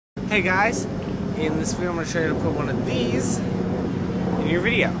Hey guys, in this video I'm going to show you how to put one of these in your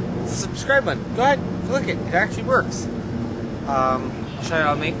video. It's a subscribe button. Go ahead, click it. It actually works. I'll show you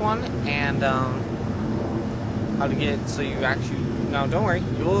how to make one and how to get it so you actually... Now don't worry,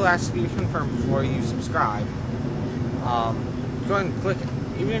 you will actually be confirmed before you subscribe. Go ahead and click it.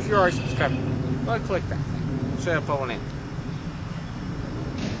 Even if you're already subscribed, go ahead and click that thing. I'll show you how to put one in.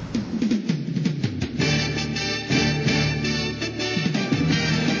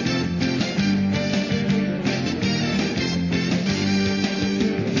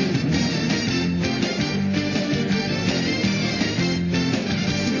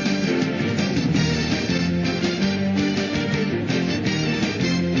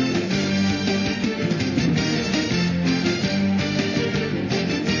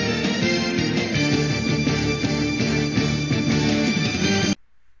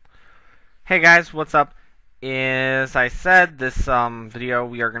 Hey guys, what's up? As I said, this video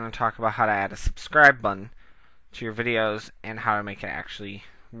we are going to talk about how to add a subscribe button to your videos and how to make it actually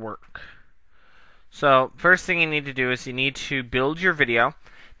work. So first thing you need to do is you need to build your video.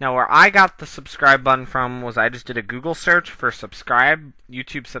 Now where I got the subscribe button from was I just did a Google search for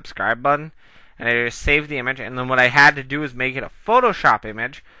YouTube subscribe button, and I just saved the image, and then what I had to do is make it a Photoshop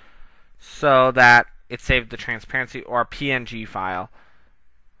image so that it saved the transparency or a PNG file.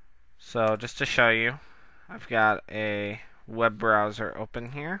 So just to show you, I've got a web browser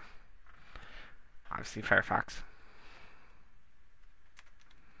open here, obviously Firefox.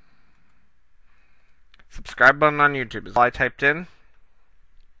 Subscribe button on YouTube is all I typed in.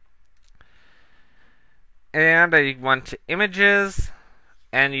 And I went to images,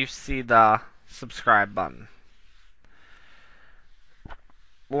 and you see the subscribe button.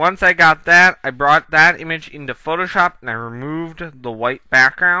 Once I got that, I brought that image into Photoshop and I removed the white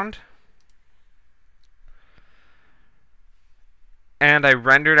background. And I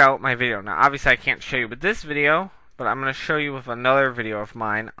rendered out my video. Now obviously I can't show you with this video, but I'm going to show you with another video of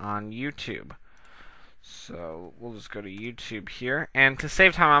mine on YouTube. So we'll just go to YouTube here. And to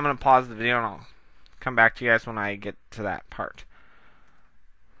save time, I'm going to pause the video and I'll come back to you guys when I get to that part.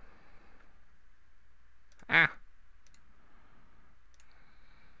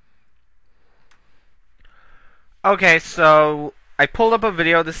 Okay, so I pulled up a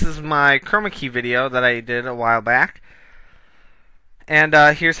video. This is my chroma key video that I did a while back. And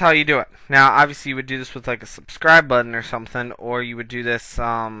here's how you do it. Now, obviously, you would do this with like a subscribe button or something, or you would do this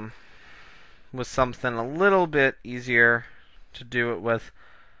with something a little bit easier to do it with.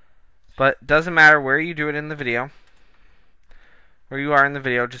 But it doesn't matter where you do it in the video, where you are in the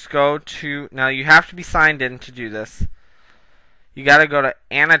video. Just go to, now you have to be signed in to do this. You got to go to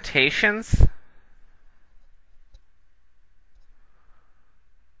Annotations.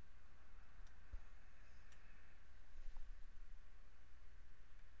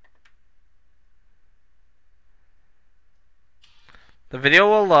 The video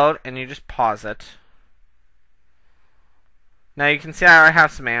will load, and you just pause it. Now you can see I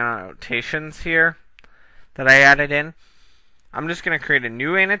have some annotations here that I added in. I'm just going to create a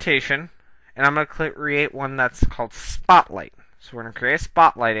new annotation, and I'm going to create one that's called Spotlight. So we're going to create a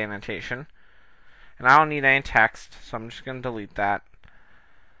Spotlight annotation, and I don't need any text, so I'm just going to delete that.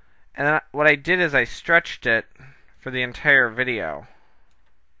 And then what I did is I stretched it for the entire video.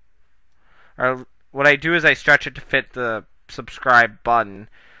 Or what I do is I stretch it to fit the subscribe button,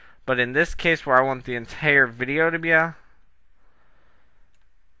 but in this case where I want the entire video to be a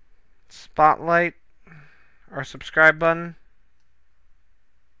spotlight or subscribe button,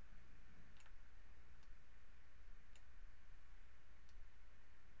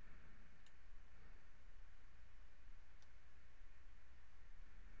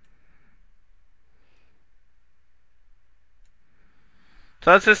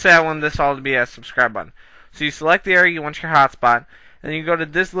 so let's just say I want this all to be a subscribe button. So you select the area you want your hotspot, and you go to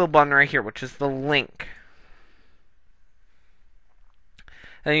this little button right here, which is the link.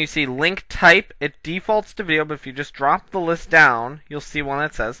 And you see link type. It defaults to video, but if you just drop the list down, you'll see one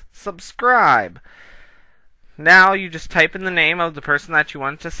that says subscribe. Now you just type in the name of the person that you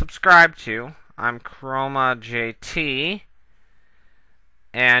want to subscribe to. I'm Chromajt.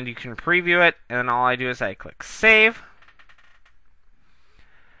 And you can preview it, and then all I do is I click save.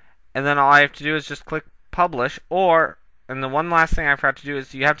 And then all I have to do is just click publish, and the one last thing I forgot to do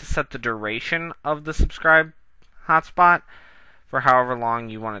is you have to set the duration of the subscribe hotspot for however long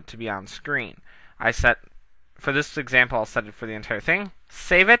you want it to be on screen. For this example, I'll set it for the entire thing,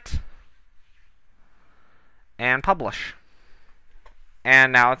 save it, and publish.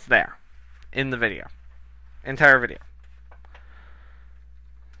 And now it's there in the video, entire video.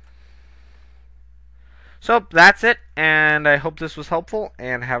 So that's it, and I hope this was helpful,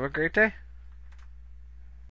 and have a great day.